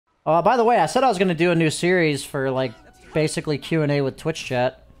By the way, I said I was going to do a new series for, like, basically Q&A with Twitch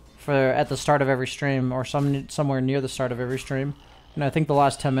chat for at the start of every stream, or somewhere near the start of every stream. And I think the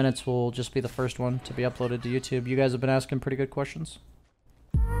last 10 minutes will just be the first one to be uploaded to YouTube. You guys have been asking pretty good questions.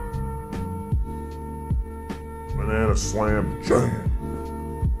 Banana slam jam.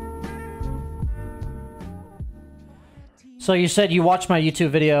 So you said you watched my YouTube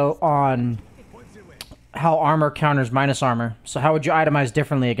video on how armor counters minus armor. So how would you itemize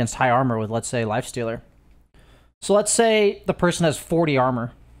differently against high armor with, let's say, Lifestealer? So let's say the person has 40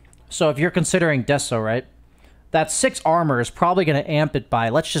 armor. So if you're considering Deso, right? That 6 armor is probably going to amp it by,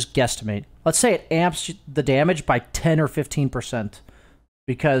 let's just guesstimate. Let's say it amps the damage by 10 or 15%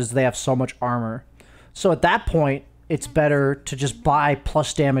 because they have so much armor. So at that point, it's better to just buy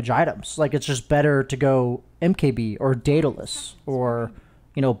plus damage items. Like, it's just better to go MKB or Daedalus or,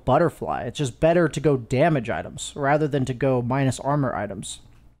 you know, Butterfly. It's just better to go damage items rather than to go minus armor items.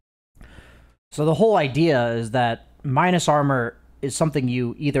 So the whole idea is that minus armor is something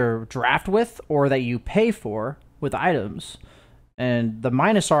you either draft with or that you pay for with items. And the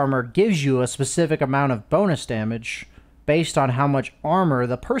minus armor gives you a specific amount of bonus damage based on how much armor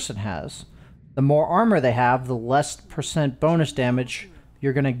the person has. The more armor they have, the less % bonus damage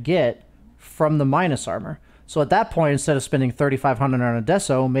you're going to get from the minus armor. So at that point, instead of spending 3,500 on a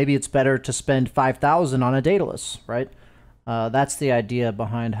Deso, maybe it's better to spend 5,000 on a Daedalus, right? That's the idea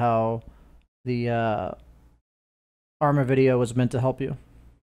behind how the armor video was meant to help you.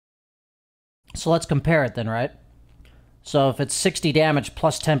 So let's compare it then, right? So if it's 60 damage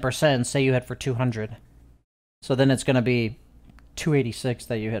plus 10%, say you hit for 200. So then it's going to be 286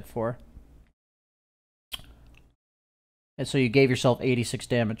 that you hit for. And so you gave yourself 86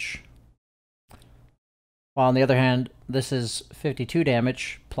 damage. While on the other hand, this is 52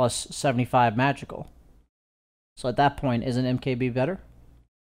 damage plus 75 magical. So at that point, isn't MKB better?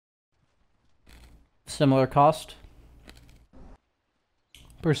 Similar cost.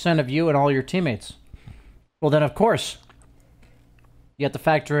 Percent of you and all your teammates. Well then, of course, you have to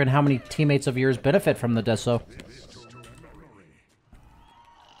factor in how many teammates of yours benefit from the Deso.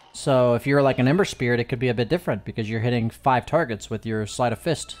 So if you're like an Ember Spirit, it could be a bit different because you're hitting 5 targets with your Sleight of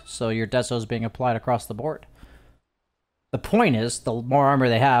Fist, so your Deso is being applied across the board. The point is, the more armor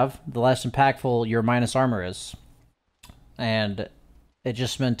they have, the less impactful your minus armor is. And it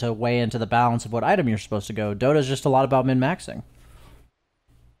just meant to weigh into the balance of what item you're supposed to go. Dota is just a lot about min-maxing.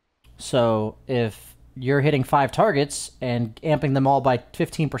 So if you're hitting 5 targets and amping them all by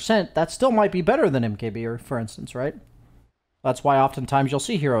 15%, that still might be better than MKB, or for instance, right? That's why oftentimes you'll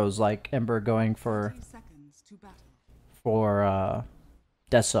see heroes like Ember going for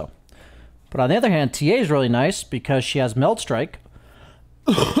Deso. But on the other hand, TA is really nice because she has Meld Strike.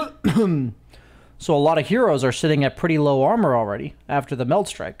 So a lot of heroes are sitting at pretty low armor already after the Meld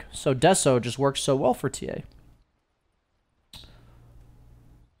Strike. So Deso just works so well for TA.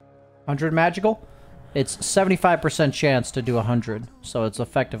 100 magical? It's 75% chance to do 100, so it's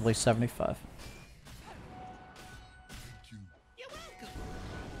effectively 75.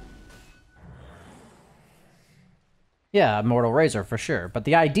 Yeah, Immortal Razor, for sure. But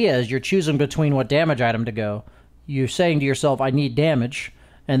the idea is you're choosing between what damage item to go. You're saying to yourself, I need damage.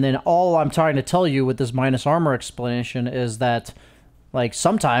 And then all I'm trying to tell you with this minus armor explanation is that, like,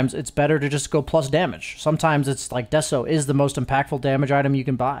 sometimes it's better to just go plus damage. Sometimes it's like Deso is the most impactful damage item you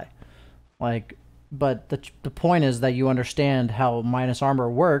can buy. Like, but the point is that you understand how minus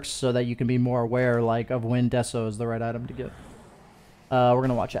armor works so that you can be more aware, like, of when Deso is the right item to get. We're going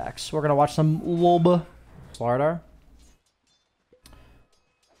to watch Axe. We're going to watch some Lulba. Slardar.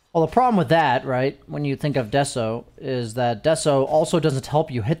 Well, the problem with that, right, when you think of Deso, is that Deso also doesn't help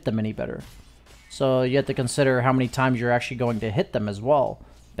you hit them any better. So you have to consider how many times you're actually going to hit them as well,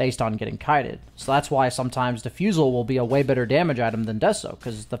 based on getting kited. So that's why sometimes Diffusal will be a way better damage item than Deso,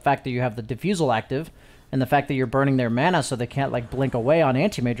 because the fact that you have the Diffusal active, and the fact that you're burning their mana so they can't, like, blink away on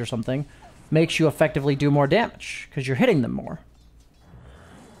Anti-Mage or something, makes you effectively do more damage, because you're hitting them more.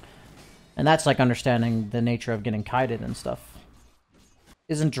 And that's, like, understanding the nature of getting kited and stuff.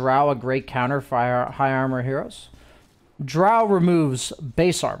 Isn't Drow a great counter for high armor heroes? Drow removes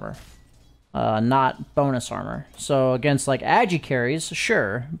base armor, not bonus armor. So against like Agi carries,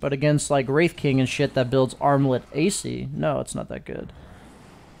 sure, but against like Wraith King and shit that builds armlet AC, no, it's not that good.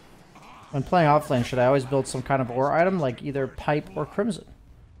 When playing offlane, should I always build some kind of ore item like either pipe or crimson?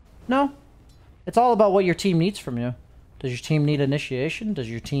 No. It's all about what your team needs from you. Does your team need initiation? Does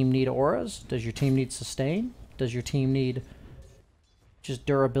your team need auras? Does your team need sustain? Does your team need just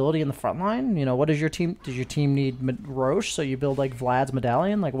durability in the front line? You know, what does your team... Does your team need Roche, so you build, like, Vlad's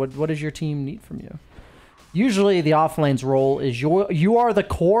medallion? Like, what does your team need from you? Usually the offlane's role is you are the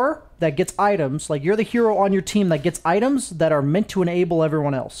core that gets items. Like, you're the hero on your team that gets items that are meant to enable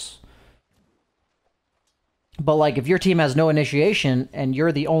everyone else. But, like, if your team has no initiation and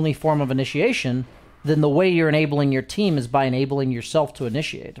you're the only form of initiation, then the way you're enabling your team is by enabling yourself to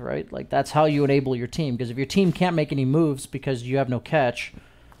initiate, right? Like, that's how you enable your team. Because if your team can't make any moves because you have no catch,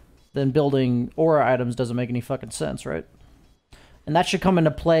 then building aura items doesn't make any fucking sense, right? And that should come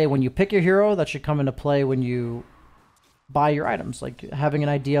into play when you pick your hero. That should come into play when you buy your items. Like, having an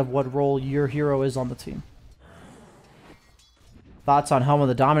idea of what role your hero is on the team. Thoughts on Helm of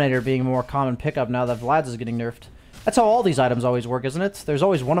the Dominator being a more common pickup now that Vlad's is getting nerfed? That's how all these items always work, isn't it? There's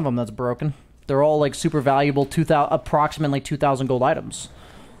always one of them that's broken. They're all, like, super valuable, approximately 2,000 gold items.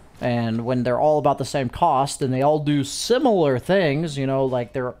 And when they're all about the same cost, and they all do similar things, you know,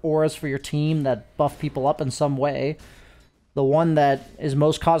 like they're auras for your team that buff people up in some way, the one that is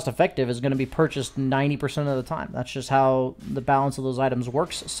most cost-effective is going to be purchased 90% of the time. That's just how the balance of those items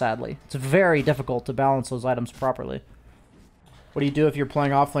works, sadly. It's very difficult to balance those items properly. What do you do if you're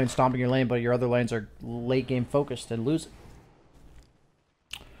playing offlane, stomping your lane, but your other lanes are late-game focused and losing?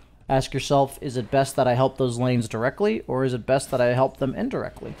 Ask yourself, is it best that I help those lanes directly, or is it best that I help them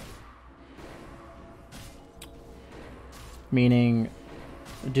indirectly? Meaning,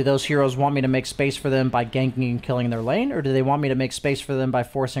 do those heroes want me to make space for them by ganking and killing their lane, or do they want me to make space for them by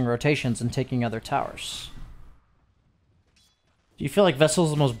forcing rotations and taking other towers? Do you feel like Vessel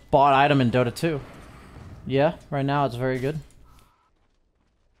is the most bought item in Dota 2? Yeah, right now it's very good.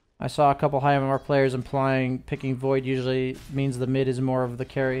 I saw a couple high MMR players implying picking Void usually means the mid is more of the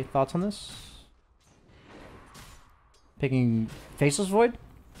carry. Thoughts on this? Picking Faceless Void?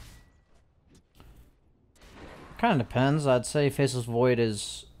 Kind of depends. I'd say Faceless Void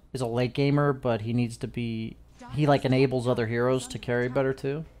is a late gamer, but he needs to be... He, like, enables other heroes to carry better,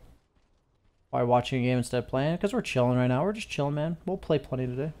 too. Why watching a game instead of playing? Because we're chilling right now. We're just chilling, man. We'll play plenty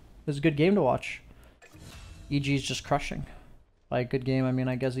today. It's a good game to watch. EG's just crushing. By a good game, I mean,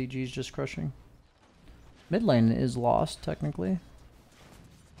 I guess EG's just crushing. Mid lane is lost, technically.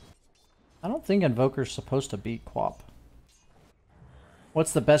 I don't think Invoker's supposed to beat Quap.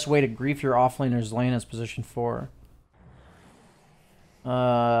 What's the best way to grief your offlaner's lane as position 4?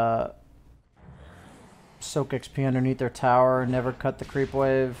 Soak XP underneath their tower, never cut the creep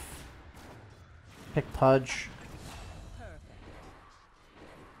wave. Pick Pudge.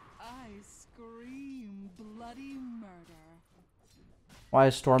 Why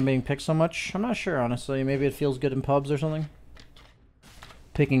is Storm being picked so much? I'm not sure, honestly. Maybe it feels good in pubs or something.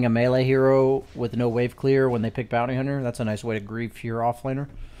 Picking a melee hero with no wave clear when they pick Bounty Hunter, that's a nice way to grief your offlaner.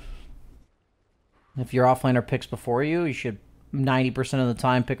 If your offlaner picks before you, you should 90% of the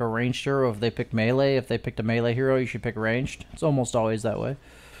time pick a ranged hero. If they pick melee, if they picked a melee hero, you should pick ranged. It's almost always that way.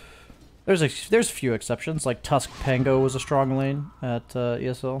 There's a few exceptions, like Tusk Pango was a strong lane at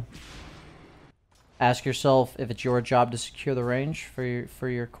ESL. Ask yourself if it's your job to secure the range for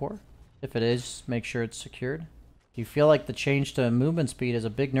your core. If it is, make sure it's secured. Do you feel like the change to movement speed is a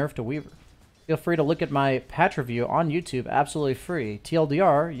big nerf to Weaver? Feel free to look at my patch review on YouTube, absolutely free.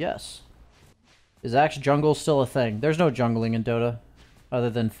 TLDR, yes. Is Axe jungle still a thing? There's no jungling in Dota, other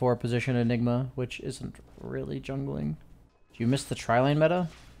than 4-position Enigma, which isn't really jungling. Do you miss the tri-lane meta?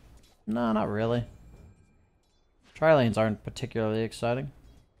 No, not really. Tri-lanes aren't particularly exciting.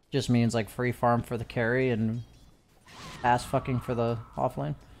 Just means like free farm for the carry and ass fucking for the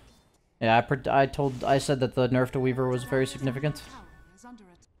offlane. Yeah, I said that the nerf to Weaver was very significant.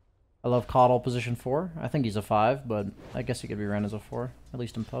 I love Coddle position 4. I think he's a 5, but I guess he could be ran as a 4, at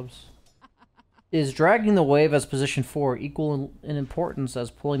least in pubs. Is dragging the wave as position 4 equal in importance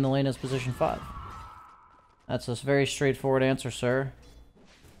as pulling the lane as position 5? That's a very straightforward answer, sir.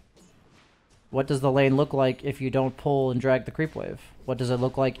 What does the lane look like if you don't pull and drag the creep wave? What does it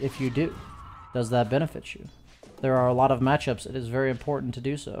look like if you do? Does that benefit you? There are a lot of matchups it is very important to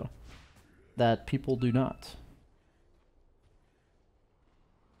do so, that people do not.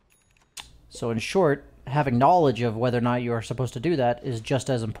 So in short, having knowledge of whether or not you are supposed to do that is just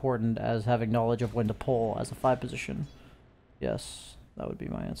as important as having knowledge of when to pull as a 5 position. Yes, that would be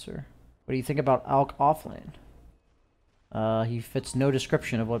my answer. What do you think about Alk offlane? He fits no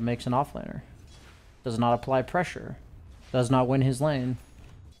description of what makes an offlaner. Does not apply pressure. Does not win his lane.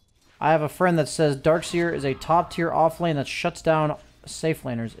 I have a friend that says Darkseer is a top-tier offlane that shuts down safe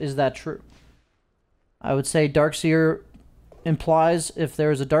laners. Is that true? I would say Darkseer implies if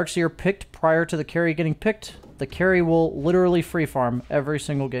there is a Darkseer picked prior to the carry getting picked, the carry will literally free farm every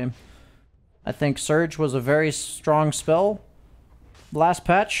single game. I think Surge was a very strong spell last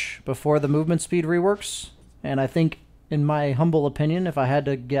patch before the movement speed reworks, and I think, in my humble opinion, if I had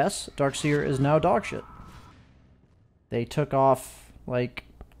to guess, Darkseer is now dog shit. They took off like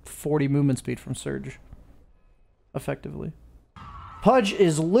 40 movement speed from Surge. Effectively. Pudge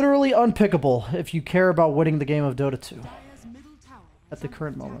is literally unpickable if you care about winning the game of Dota 2. At the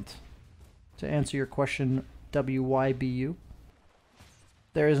current moment. To answer your question, WYBU.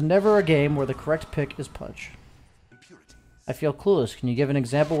 There is never a game where the correct pick is Pudge. I feel clueless. Can you give an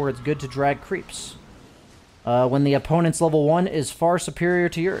example where it's good to drag creeps? When the opponent's level 1 is far superior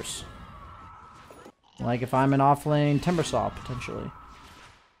to yours. Like if I'm an offlane Timbersaw, potentially.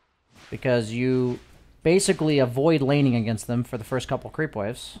 Because you basically avoid laning against them for the first couple creep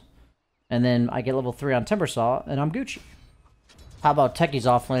waves. And then I get level 3 on Timbersaw, and I'm Gucci. How about Techie's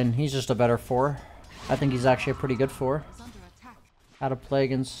offlane? He's just a better 4. I think he's actually a pretty good 4. How to play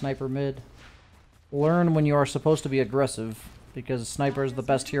against Sniper mid. Learn when you are supposed to be aggressive, because Sniper is the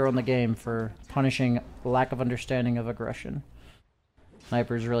best hero in the game for punishing lack of understanding of aggression.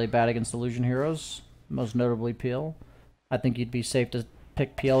 Sniper is really bad against illusion heroes, most notably PL. I think you'd be safe to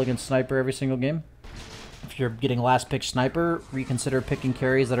pick PL against Sniper every single game. If you're getting last pick Sniper, reconsider picking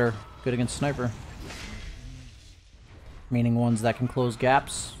carries that are good against Sniper. Meaning ones that can close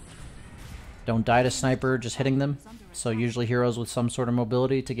gaps. Don't die to Sniper just hitting them. So usually heroes with some sort of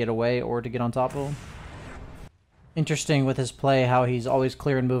mobility to get away or to get on top of them. Interesting with his play how he's always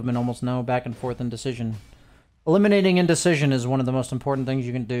clear in movement, almost no back and forth indecision. Eliminating indecision is one of the most important things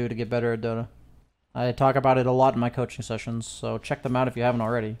you can do to get better at Dota. I talk about it a lot in my coaching sessions, so check them out if you haven't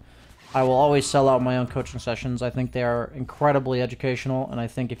already. I will always sell out my own coaching sessions. I think they are incredibly educational, and I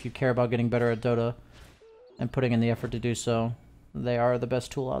think if you care about getting better at Dota and putting in the effort to do so, they are the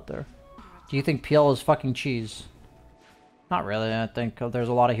best tool out there. Do you think PL is fucking cheese? Not really. I think there's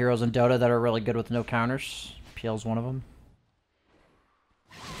a lot of heroes in Dota that are really good with no counters. PL's one of them.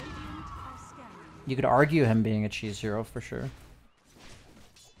 You could argue him being a cheese hero for sure.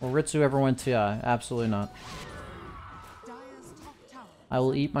 Will Ritsu ever win TI? Absolutely not. I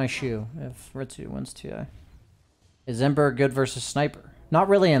will eat my shoe if Ritsu wins TI. Is Ember good versus Sniper? Not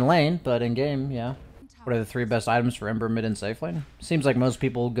really in lane, but in game, yeah. What are the 3 best items for Ember mid and safe lane? Seems like most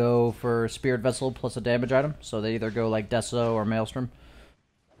people go for Spirit Vessel plus a damage item, so they either go like Deso or Maelstrom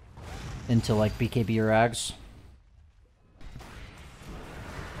into like BKB or Ags.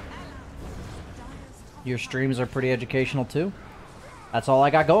 Your streams are pretty educational too. That's all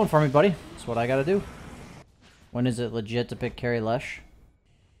I got going for me, buddy. That's what I gotta do. When is it legit to pick carry Lesh?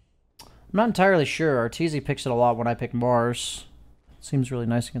 I'm not entirely sure. Arteezy picks it a lot when I pick Mars. Seems really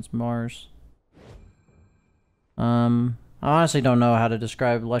nice against Mars. I honestly don't know how to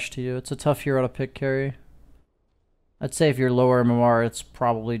describe Lesh to you. It's a tough hero to pick carry. I'd say if you're lower MMR, it's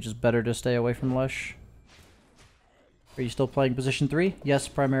probably just better to stay away from Lesh. Are you still playing position 3? Yes,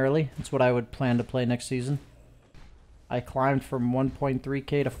 primarily. It's what I would plan to play next season. I climbed from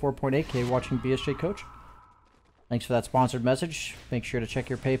 1.3k to 4.8k watching BSJ coach. Thanks for that sponsored message. Make sure to check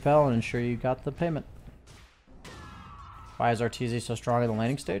your PayPal and ensure you got the payment. Why is Arteezy so strong in the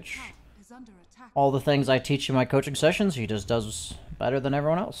laning stage? All the things I teach in my coaching sessions, he just does better than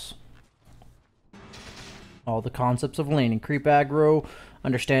everyone else. All the concepts of laning, creep aggro,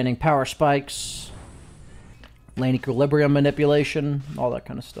 understanding power spikes, lane equilibrium manipulation, all that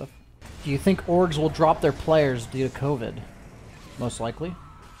kind of stuff. Do you think orgs will drop their players due to COVID? Most likely.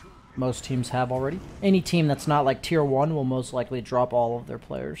 Most teams have already. Any team that's not like tier 1 will most likely drop all of their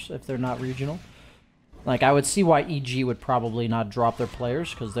players if they're not regional. Like, I would see why EG would probably not drop their players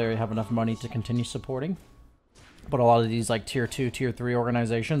because they have enough money to continue supporting. But a lot of these like tier 2, tier 3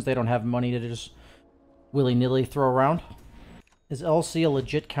 organizations, they don't have money to just willy-nilly throw around. Is LC a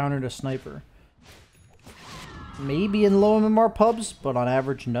legit counter to Sniper? Maybe in low MMR pubs, but on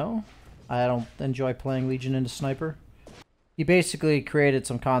average, no. I don't enjoy playing Legion into Sniper. He basically created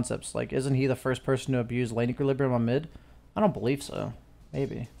some concepts. Like, isn't he the first person to abuse lane equilibrium on mid? I don't believe so.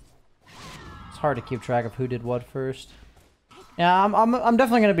 Maybe. It's hard to keep track of who did what first. Yeah, I'm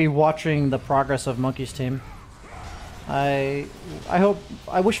definitely going to be watching the progress of Monkey's team. I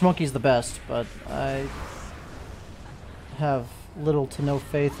wish Monkey's the best, but I have little to no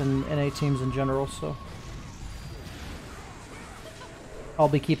faith in NA teams in general, so I'll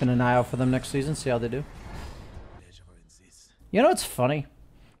be keeping an eye out for them next season, see how they do. You know what's funny?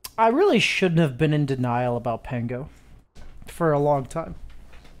 I really shouldn't have been in denial about Pango for a long time.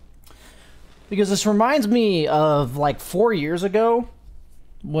 Because this reminds me of like 4 years ago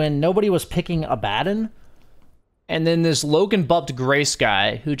when nobody was picking Abaddon. And then this Logan buffed Grace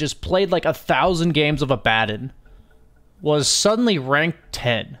guy who just played like 1,000 games of Abaddon was suddenly ranked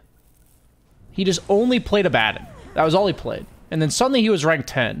 10. He just only played Abaddon. That was all he played. And then suddenly he was ranked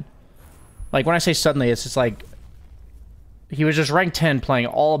 10. Like when I say suddenly, it's just like he was just ranked 10 playing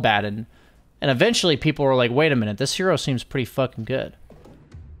all Abaddon. And eventually people were like, wait a minute, this hero seems pretty fucking good.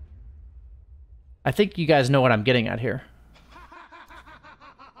 I think you guys know what I'm getting at here.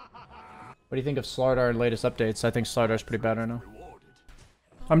 What do you think of Slardar and latest updates? I think Slardar's pretty bad right now.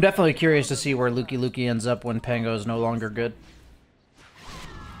 I'm definitely curious to see where Luki ends up when Pango is no longer good.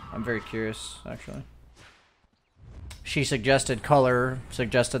 I'm very curious, actually. She suggested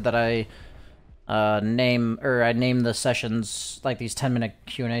that I name the sessions, like these 10-minute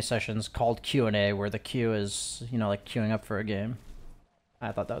Q&A sessions called Q&A, where the Q is, you know, like queuing up for a game.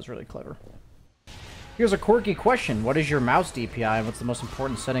 I thought that was really clever. Here's a quirky question. What is your mouse DPI and what's the most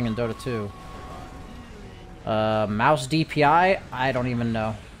important setting in Dota 2? Mouse DPI? I don't even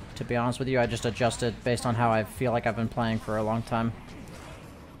know. To be honest with you, I just adjust it based on how I feel like I've been playing for a long time.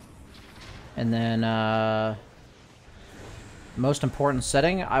 And then, most important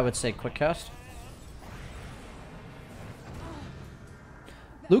setting, I would say quick cast.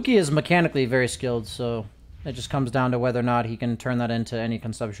 Luki is mechanically very skilled, so it just comes down to whether or not he can turn that into any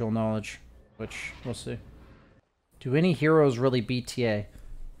conceptual knowledge, which we'll see. Do any heroes really BTA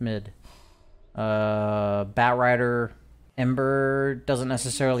mid? Batrider, Ember doesn't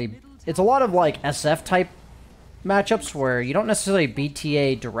necessarily... It's a lot of like SF type matchups where you don't necessarily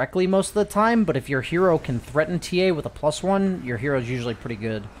BTA directly most of the time, but if your hero can threaten TA with a +1, your hero's usually pretty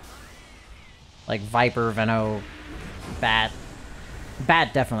good. Like Viper, Veno, Bat.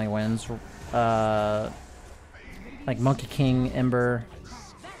 Bat definitely wins. Like Monkey King, Ember.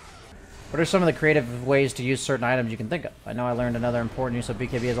 What are some of the creative ways to use certain items you can think of? I know I learned another important use of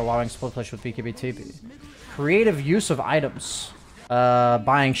BKB is allowing split push with BKB TP. Creative use of items.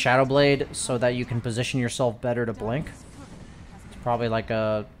 Buying Shadow Blade so that you can position yourself better to blink. It's probably like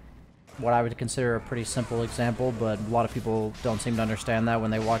what I would consider a pretty simple example, but a lot of people don't seem to understand that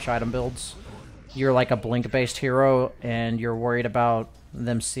when they watch item builds. You're like a blink-based hero, and you're worried about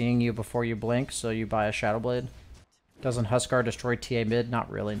them seeing you before you blink, so you buy a Shadow Blade. Doesn't Huskar destroy TA mid?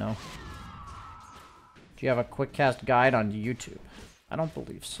 Not really, no. Do you have a quick cast guide on YouTube? I don't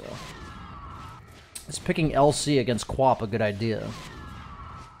believe so. Is picking LC against Quap a good idea?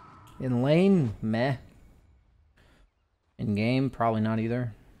 In lane, meh. In game, probably not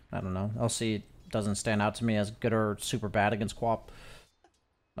either. I don't know. LC doesn't stand out to me as good or super bad against Quap.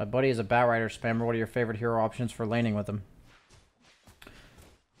 My buddy is a Batrider spammer. What are your favorite hero options for laning with him?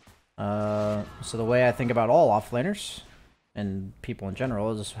 So the way I think about all offlaners, and people in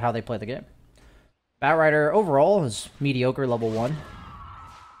general, is how they play the game. Batrider overall is mediocre level 1.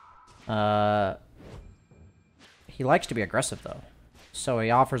 He likes to be aggressive though, so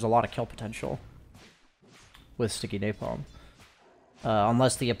he offers a lot of kill potential with Sticky Napalm.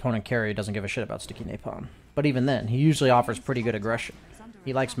 Unless the opponent carry doesn't give a shit about Sticky Napalm. But even then, he usually offers pretty good aggression.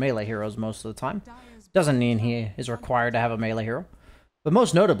 He likes melee heroes most of the time. Doesn't mean he is required to have a melee hero. But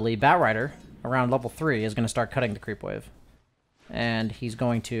most notably, Batrider, around level 3, is going to start cutting the creep wave. And he's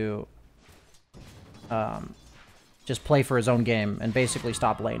going to just play for his own game and basically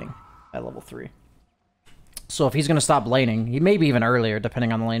stop laning at level 3. So if he's going to stop laning, he may be even earlier,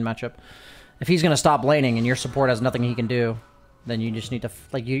 depending on the lane matchup. If he's going to stop laning and your support has nothing he can do, then you just need to...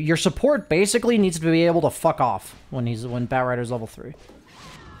 Like, your support basically needs to be able to fuck off when Batrider's level 3.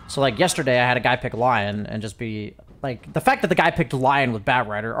 So, like, yesterday I had a guy pick Lion and just be... Like, the fact that the guy picked Lion with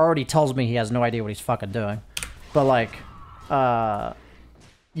Batrider already tells me he has no idea what he's fucking doing. But, like,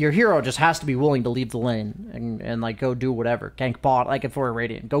 your hero just has to be willing to leave the lane and like, go do whatever. Gank bot, like if we're a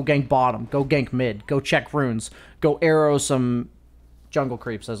Radiant. Go gank bottom. Go gank mid. Go check runes. Go arrow some jungle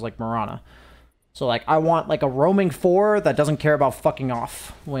creeps as, like, Mirana. So, like, I want, like, a roaming 4 that doesn't care about fucking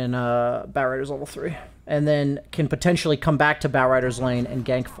off when Batrider's level 3. And then can potentially come back to Batrider's lane and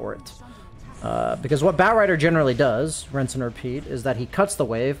gank for it. Because what Batrider generally does, rinse and repeat, is that he cuts the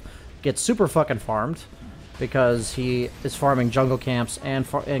wave, gets super fucking farmed, because he is farming jungle camps and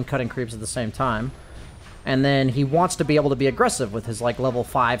cutting creeps at the same time. And then he wants to be able to be aggressive with his, like, level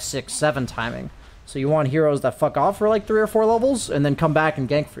 5, 6, 7 timing. So you want heroes that fuck off for, like, 3 or 4 levels, and then come back and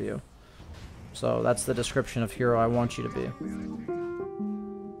gank for you. So that's the description of hero I want you to be.